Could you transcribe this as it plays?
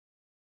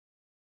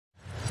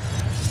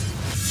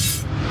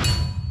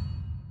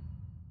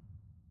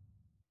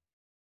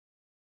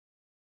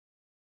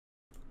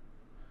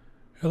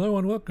Hello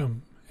and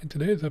welcome. In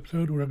today's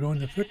episode we're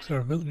going to fix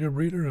our villager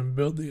breeder and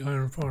build the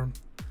iron farm.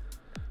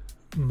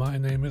 My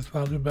name is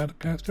Fazu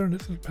Battlecaster and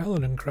this is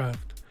Paladincraft.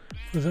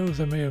 For those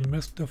that may have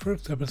missed the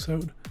first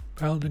episode,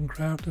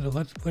 Paladincraft is a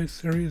Let's Play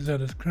series that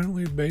is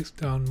currently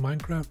based on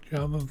Minecraft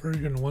Java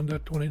version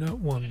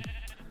 1.20.1.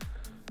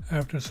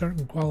 After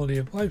certain quality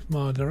of life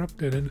mods are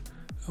updated,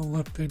 I'll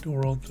update the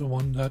world to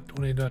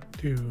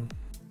 1.20.2.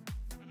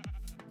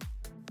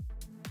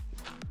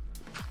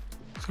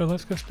 So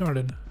let's get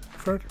started.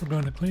 First we're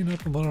going to clean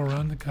up a little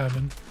around the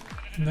cabin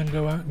and then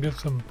go out and get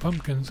some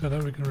pumpkins so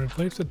that we can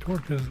replace the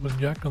torches with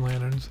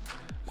jack-o'-lanterns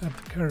at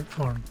the carrot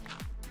farm.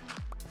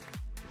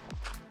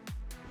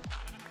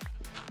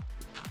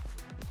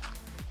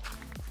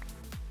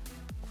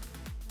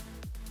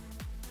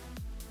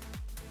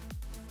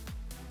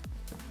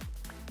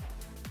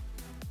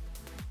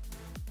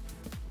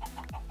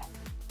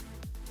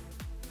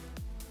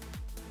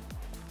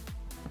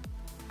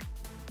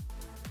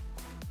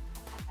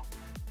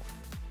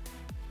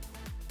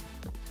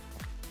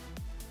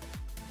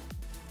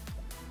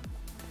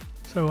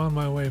 So on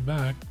my way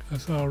back, I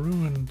saw a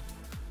ruined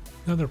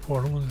nether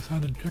portal and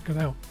decided to check it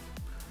out.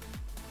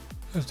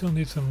 I still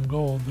need some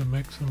gold to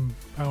make some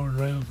powered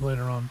rails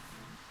later on.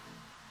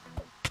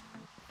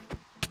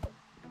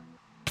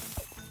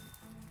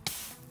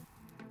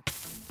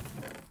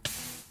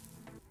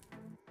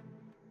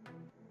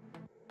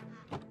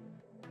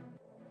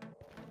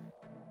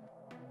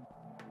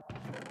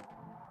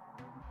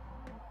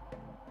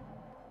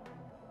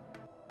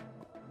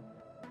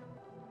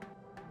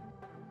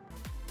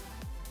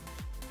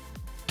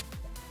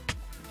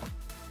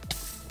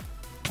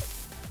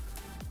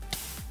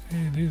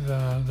 Hey, these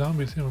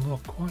zombies seem a little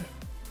quiet.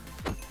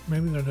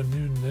 Maybe they're the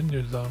new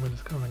ninja zombie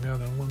that's coming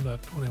out in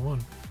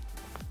 1.21.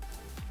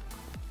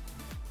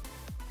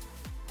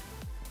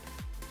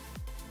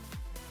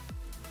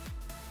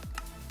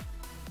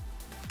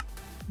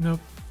 Nope,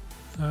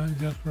 I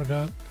just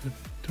forgot to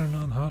turn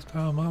on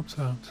hostile mob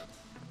sounds.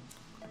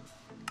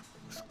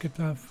 Let's get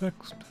that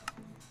fixed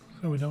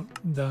so we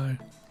don't die.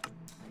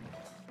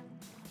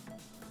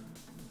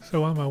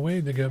 So on my way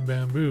to get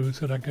bamboo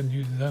so that I can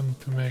use them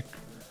to make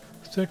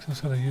sticks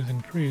instead of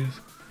using trees,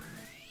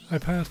 I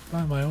passed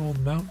by my old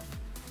mountain.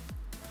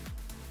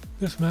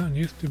 This mountain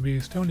used to be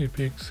stony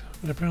peaks,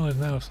 but apparently is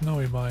now a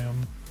snowy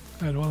biome.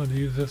 I had wanted to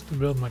use this to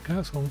build my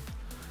castle,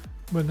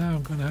 but now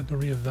I'm going to have to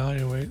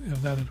reevaluate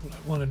if that is what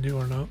I want to do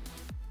or not.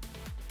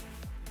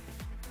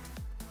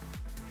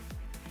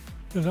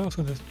 There's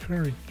also this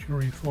cherry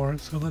tree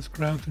forest, so let's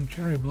grab some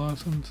cherry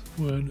blossoms,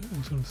 wood,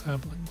 and some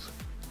saplings.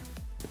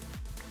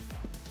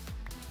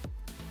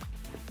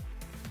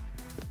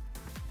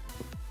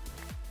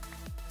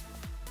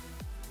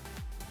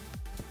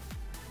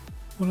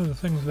 One of the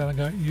things that I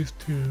got used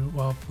to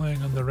while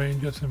playing on the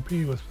range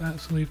SMP was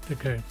fast leaf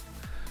decay.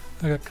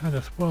 I got kind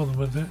of spoiled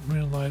with it and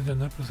realized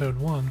in episode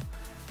 1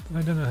 that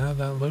I didn't have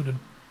that loaded.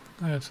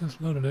 I have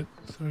since loaded it,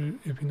 so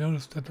if you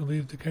notice that the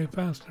leaves decay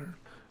faster,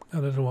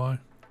 that is why.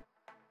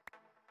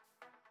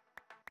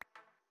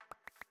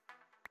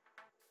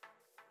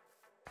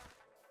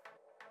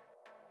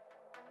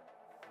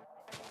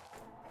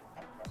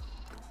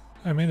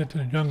 I made it to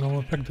the jungle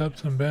and picked up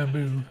some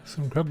bamboo,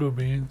 some cocoa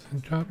beans,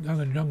 and chopped down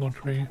a jungle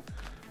tree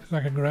so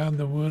I could grab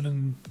the wood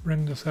and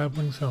bring the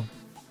saplings home.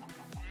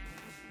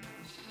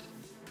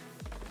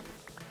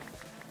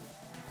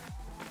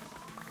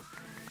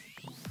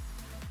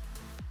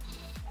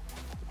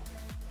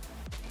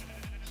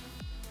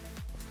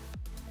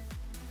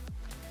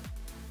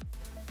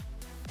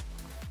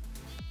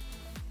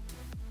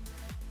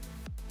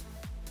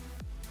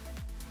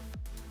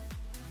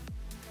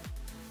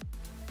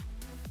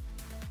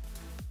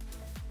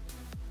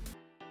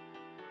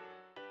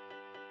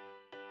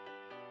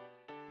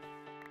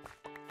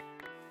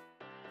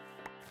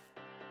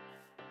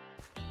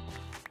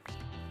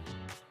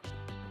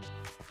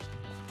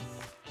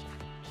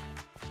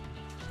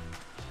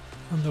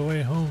 On the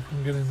way home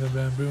from getting the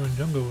bamboo and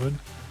jungle wood,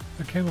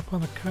 I came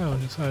upon a cow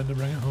and decided to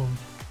bring it home.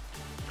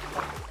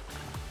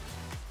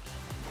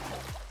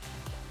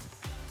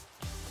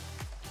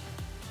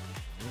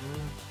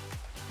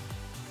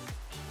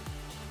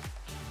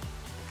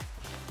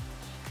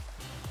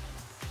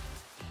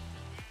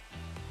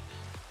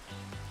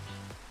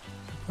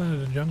 I planted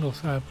the jungle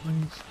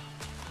saplings,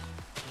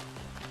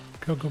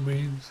 cocoa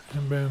beans,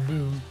 and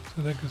bamboo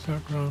so they could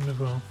start growing as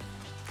well.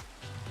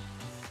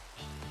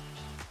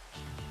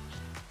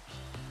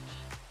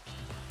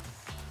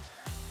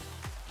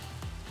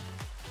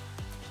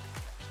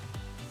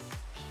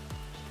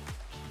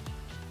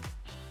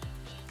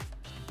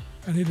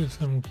 I needed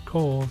some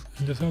coals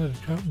and decided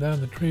to chop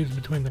down the trees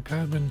between the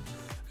cabin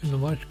and the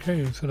lush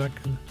cave so that I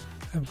could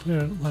have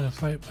clear line of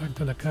sight back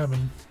to the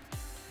cabin.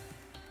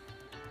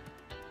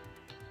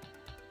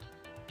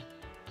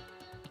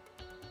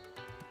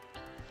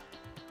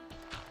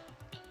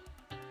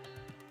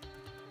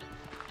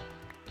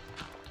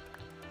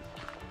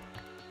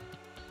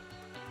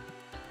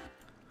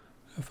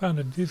 I found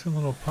a decent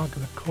little pocket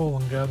of coal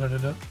and gathered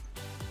it up.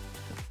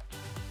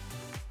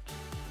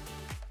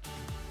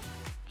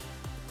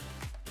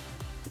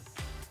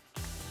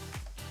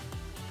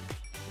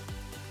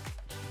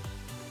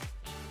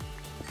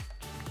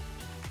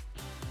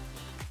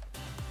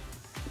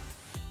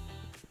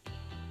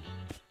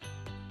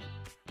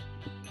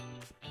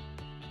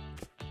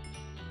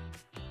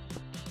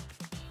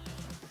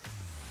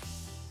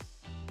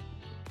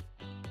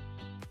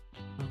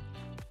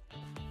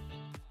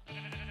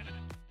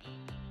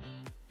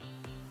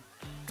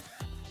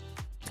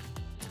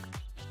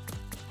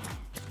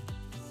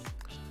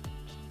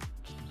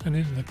 I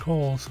needed the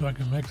coal so I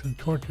could make some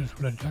torches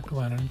for the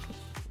jack-o'-lanterns.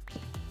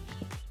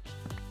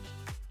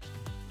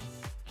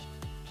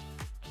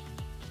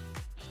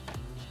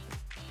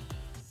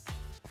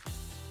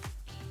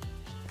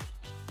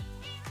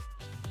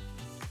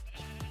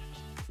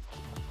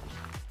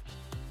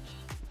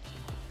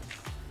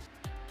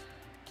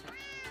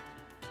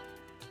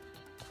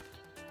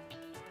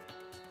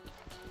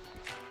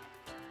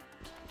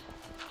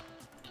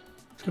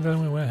 So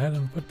then we went ahead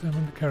and put them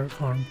in the carrot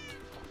farm.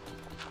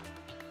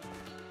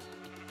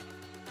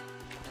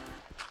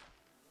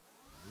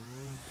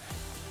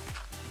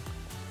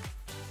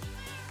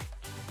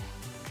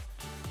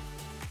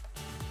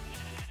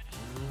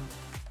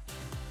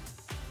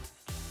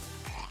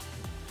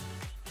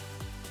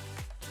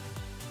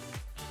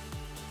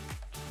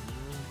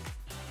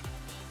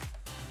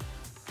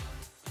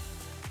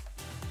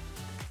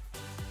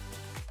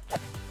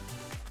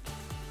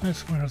 I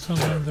swear,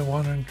 sometimes the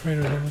wandering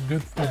traders are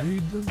good for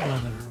weeds and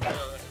weather.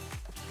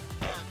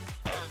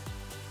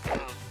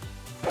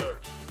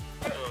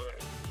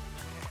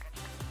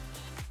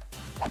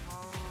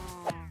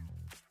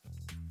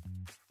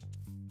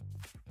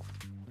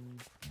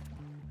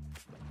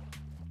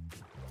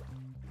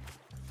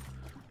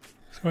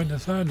 So I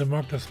decided to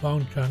mark the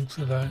spawn chunks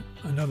so that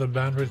I know the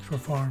boundaries for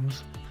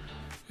farms.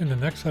 In the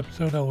next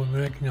episode I will be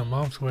making a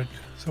mob switch,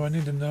 so I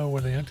need to know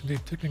where the entity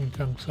ticking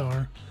chunks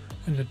are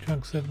and the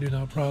chunks that do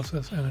not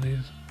process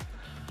entities.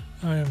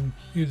 I am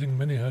using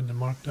MiniHUD to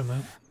mark them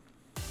out.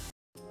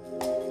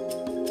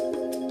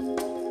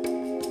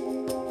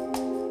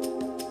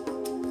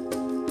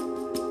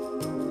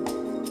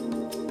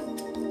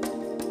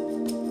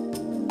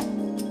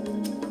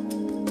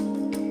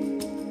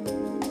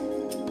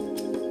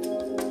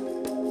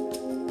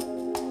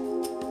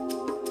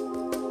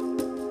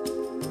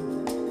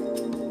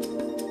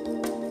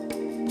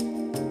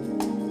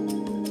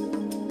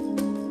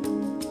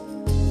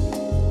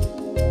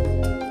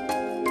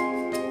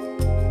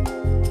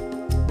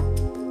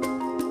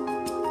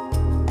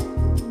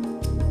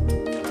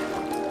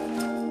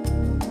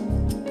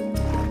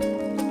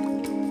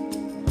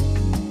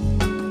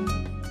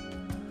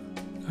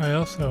 I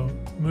also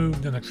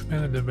moved and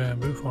expanded the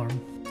bamboo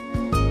farm.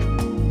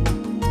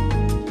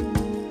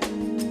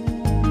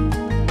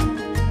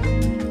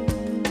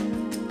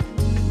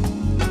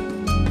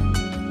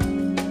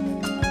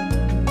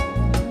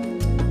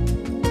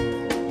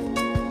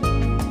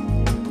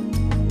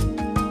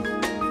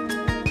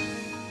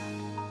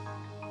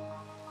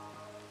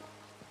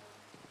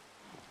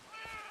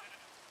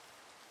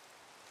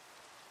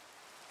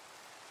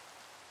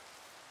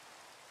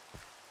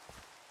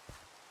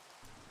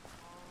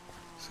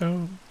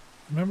 So,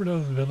 remember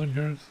those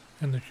villagers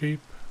and the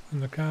sheep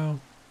and the cow?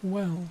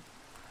 Well,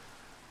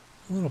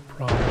 a little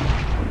problem.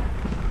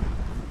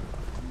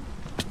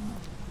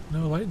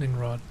 No lightning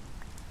rod.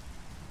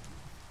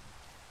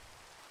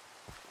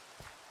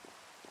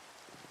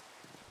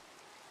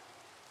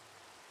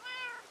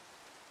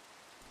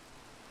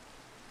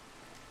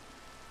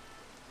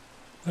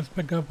 Let's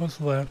pick up what's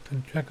left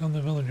and check on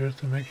the villagers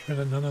to make sure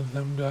that none of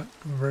them got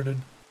converted.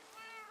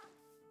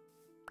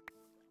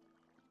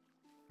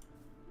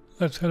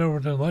 Let's head over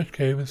to the Lush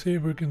Cave and see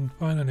if we can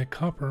find any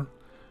copper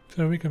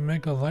so we can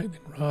make a lightning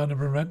rod and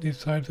prevent these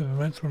types of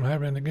events from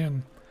happening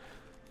again.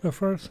 But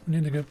first, we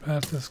need to get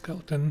past the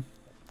skeleton.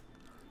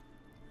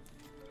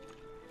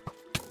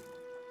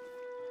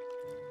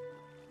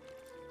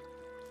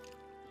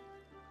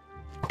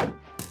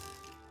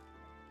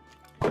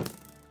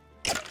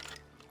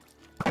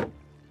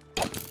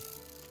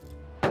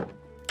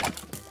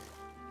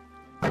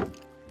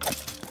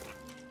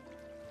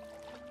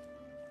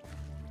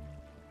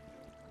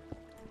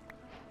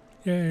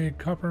 Yay,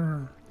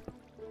 copper!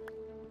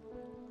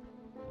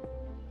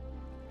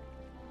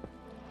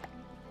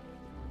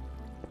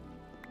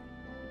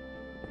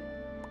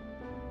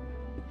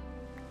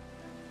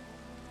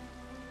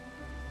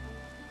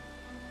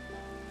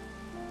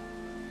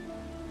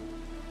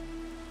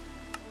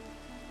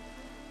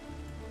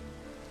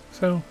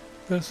 So,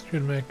 this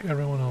should make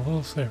everyone a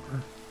little safer.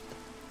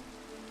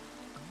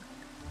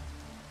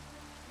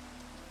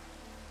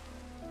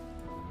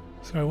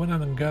 So I went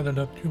out and gathered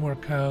up 2 more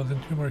cows and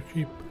 2 more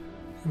sheep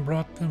and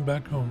brought them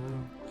back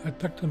home. I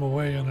tucked them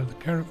away under the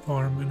carrot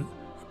farm in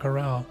a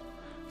corral,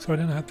 so I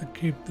didn't have to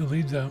keep the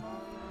leads out.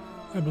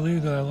 I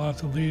believe that I lost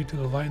the lead to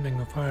the lightning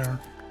and fire.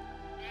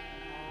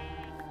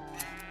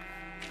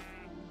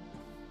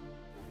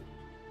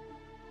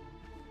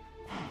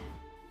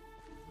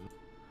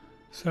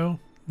 So,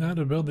 now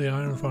to build the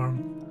iron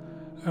farm.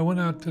 I went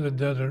out to the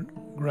desert,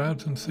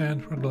 grabbed some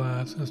sand for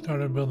glass, and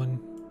started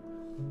building.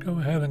 Go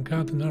ahead and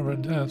count the number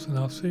of deaths and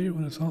I'll see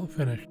when it's all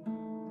finished.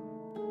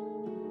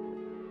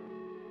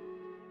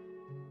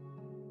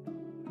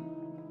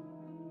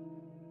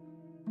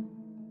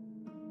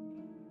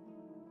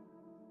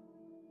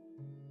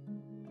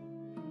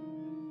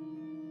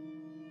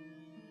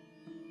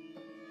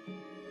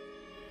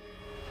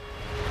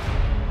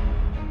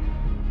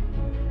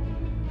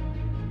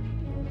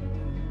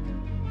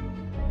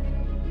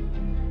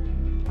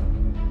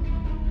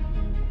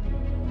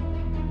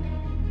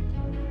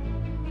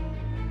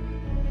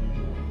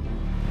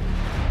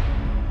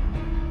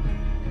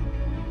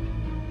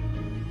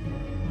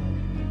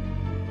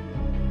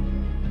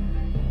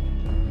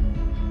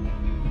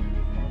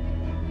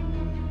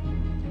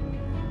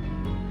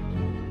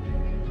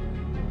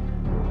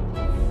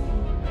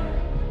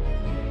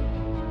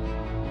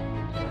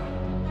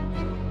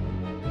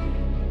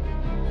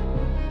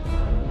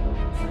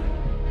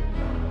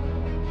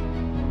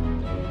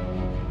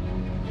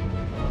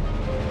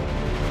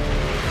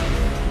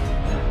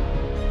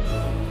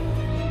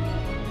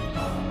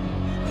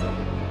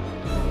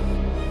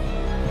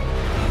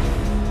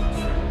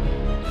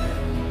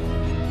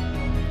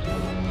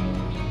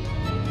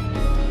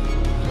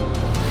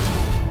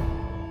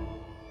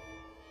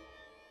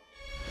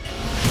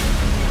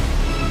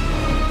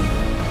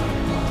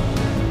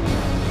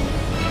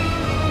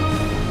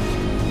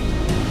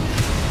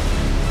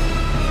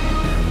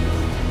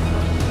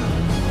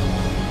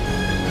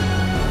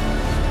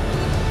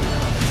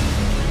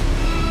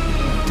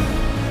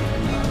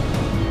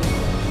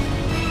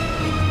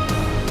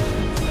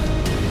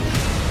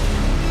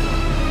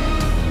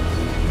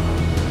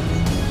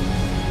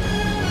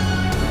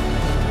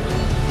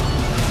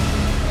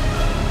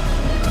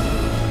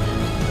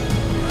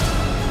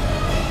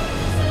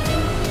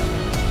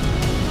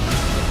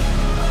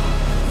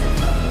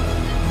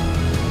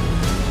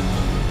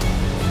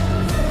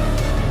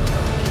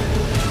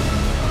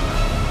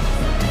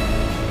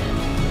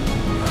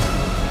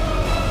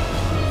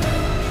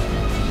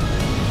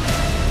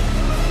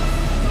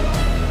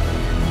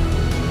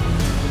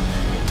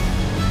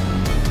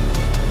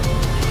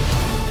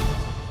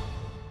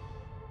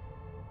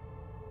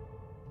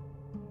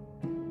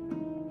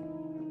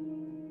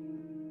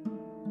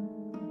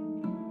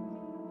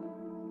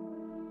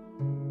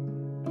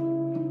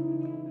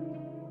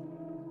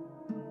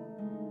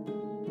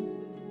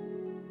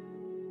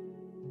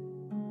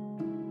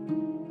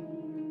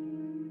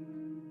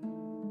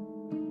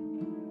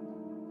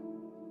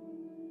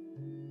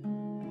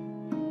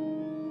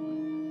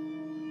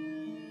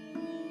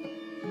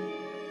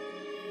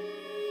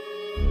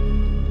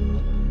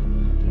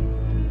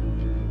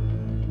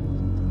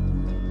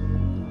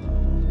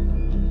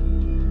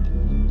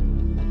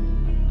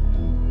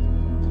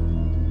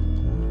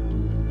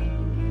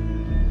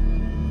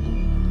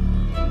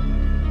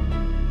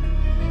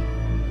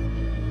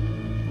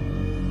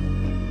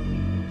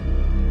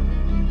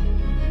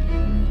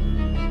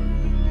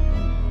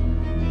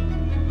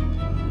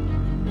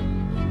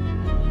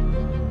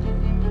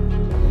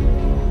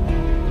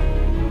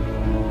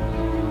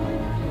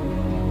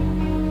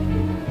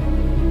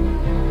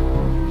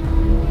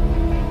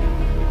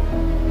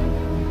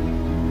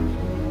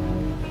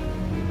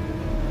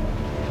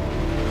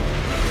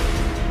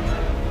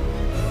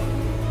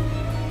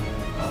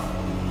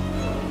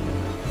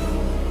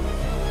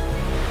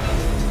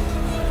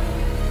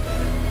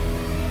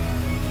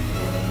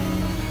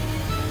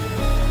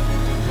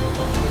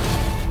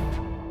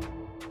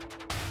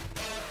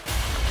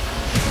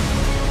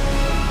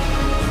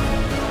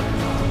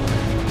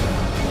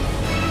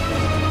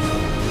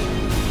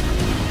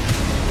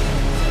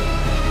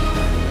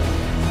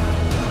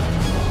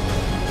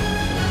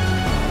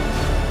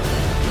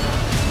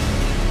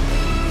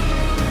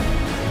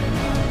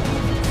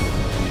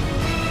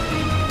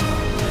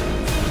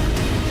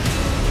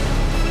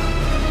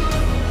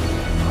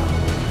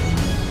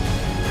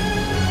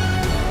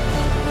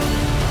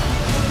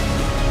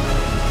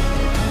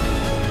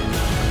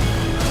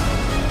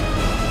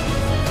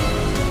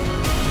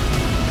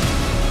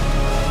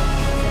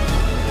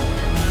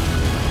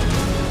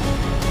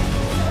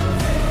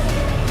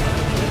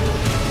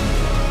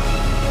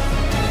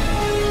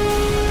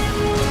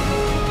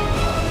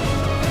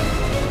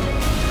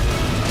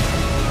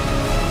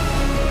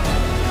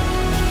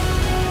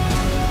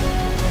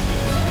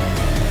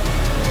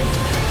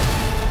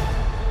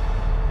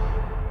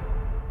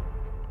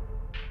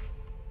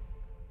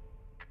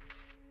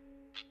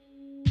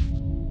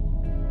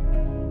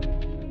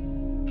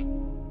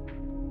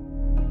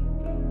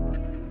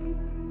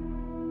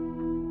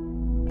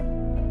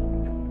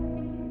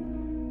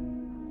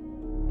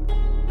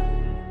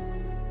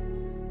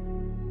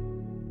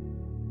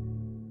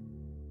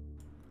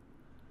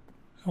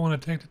 I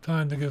want to take the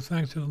time to give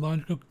thanks to the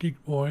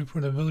LogicalGeekBoy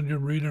for the villager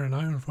breeder and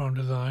iron farm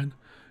design,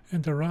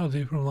 and to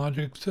Rozsy from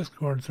Logic's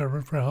Discord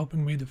server for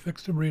helping me to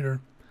fix the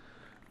breeder.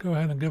 Go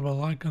ahead and give a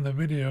like on the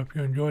video if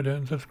you enjoyed it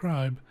and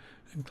subscribe,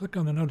 and click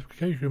on the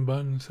notification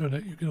button so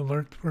that you get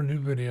alerts for new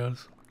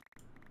videos.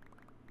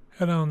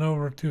 Head on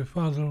over to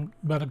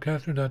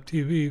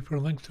FazuBattlecaster.tv for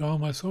links to all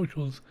my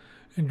socials,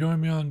 and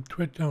join me on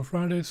Twitch on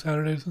Fridays,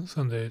 Saturdays, and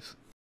Sundays.